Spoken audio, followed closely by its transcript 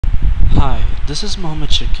Hi, this is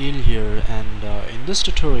Mohammed Shakil here, and in this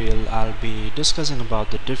tutorial I'll be discussing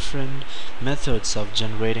about the different methods of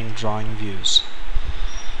generating drawing views.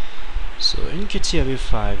 So in Catia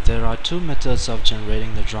V5 there are two methods of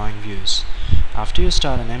generating the drawing views. After you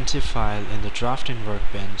start an empty file in the drafting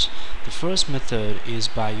workbench, the first method is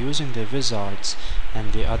by using the wizards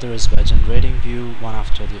and the other is by generating view one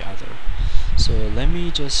after the other. So let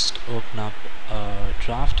me just open up a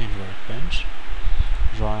drafting workbench,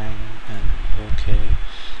 drawing, and OK.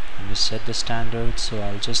 Let me set the standard, so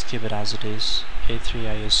I'll just keep it as it is, A3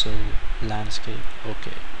 ISO landscape.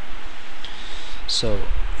 OK. So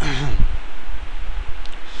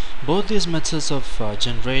both these methods of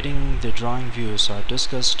generating the drawing views are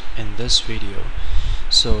discussed in this video.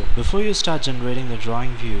 So before you start generating the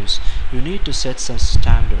drawing views, you need to set some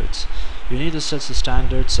standards. You need to set the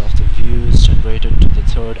standards of the views generated to the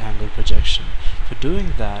third angle projection. For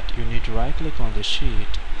doing that, you need to right click on the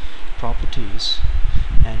sheet, properties,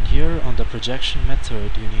 and here on the projection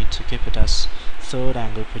method you need to keep it as third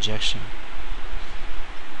angle projection.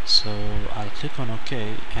 So I'll click on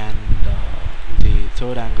OK, and the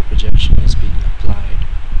third angle projection is being applied.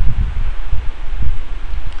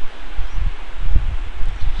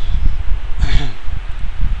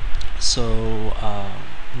 So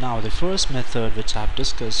now the first method which I've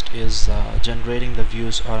discussed is generating the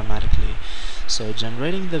views automatically. So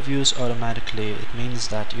generating the views automatically, it means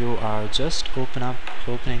that you are just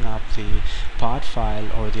opening up the part file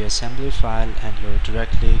or the assembly file, and you're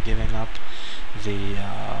directly giving up the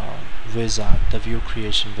wizard, the view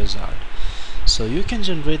creation wizard. So you can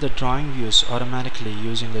generate the drawing views automatically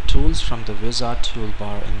using the tools from the wizard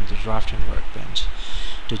toolbar in the drafting workbench.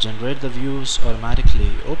 To generate the views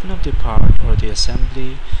automatically, open up the part or the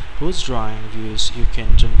assembly whose drawing views you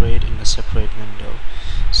can generate in a separate window.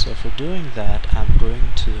 So for doing that, I'm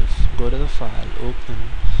going to go to the file,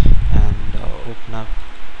 open, and open up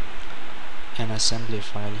an assembly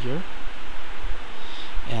file here.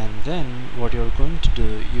 And then what you're going to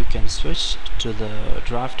do, you can switch to the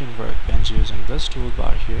drafting workbench using this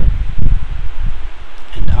toolbar here,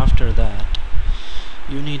 and after that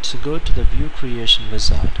you need to go to the view creation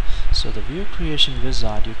wizard. So the view creation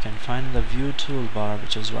wizard, you can find the view toolbar,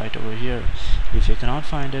 which is right over here. If you cannot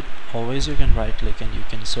find it, always you can right click and you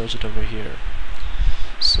can search it over here.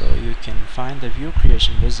 So you can find the view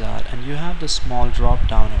creation wizard, and you have the small drop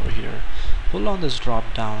down over here. Pull on this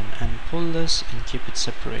drop down and pull this and keep it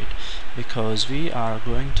separate, because we are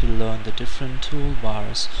going to learn the different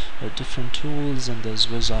toolbars or different tools in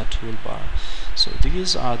this wizard toolbar. So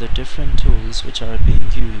these are the different tools which are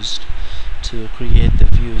being used to create the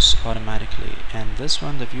views automatically, and this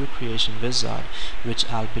one, the view creation wizard, which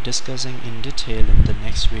I'll be discussing in detail in the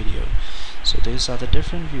next video. So these are the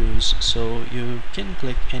different views, so you can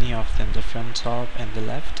click any of them, the front, top, and the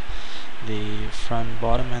left, the front,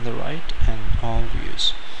 bottom, and the right, and all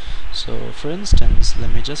views. So for instance,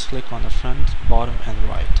 let me just click on the front, bottom, and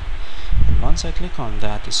right, and once I click on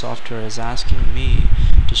that, the software is asking me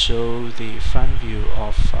to show the front view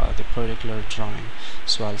of the particular drawing.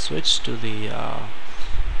 So I'll switch to the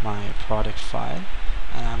my product file,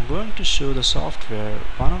 and I'm going to show the software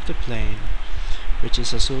one of the plane which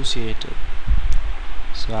is associated.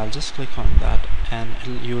 So I'll just click on that, and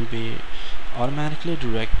you'll be automatically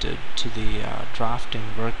directed to the drafting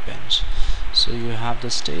workbench. So you have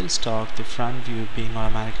the stale stock, the front view being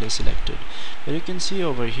automatically selected, but you can see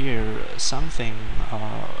over here something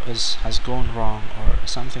has gone wrong, or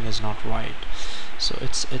something is not right. So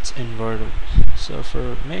it's inverted. So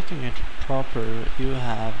for making it proper, you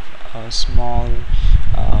have a small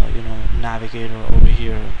navigator over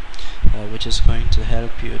here, which is going to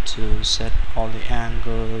help you to set all the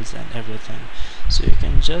angles and everything. So you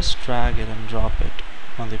can just drag it and drop it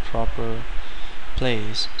on the proper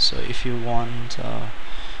place. So if you want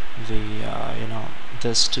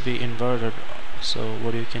this to be inverted, so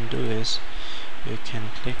what you can do is you can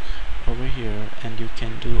click over here and you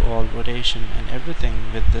can do all rotation and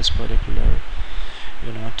everything with this particular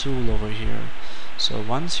tool over here. So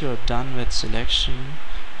once you're done with selection,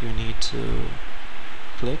 you need to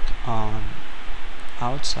click on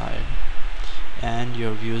outside, and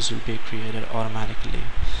your views will be created automatically.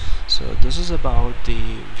 So this is about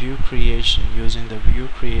the view creation using the view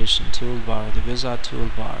creation toolbar, the wizard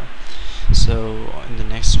toolbar. So in the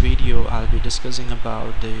next video, I'll be discussing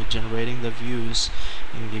about the generating the views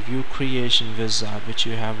in the view creation wizard, which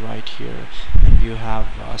you have right here, and you have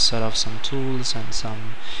a set of some tools and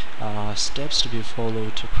some steps to be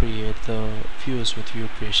followed to create the views with view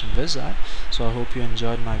creation wizard. So I hope you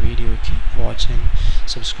enjoyed my video. Keep watching,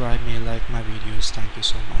 subscribe me, like my videos. Thank you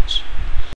so much.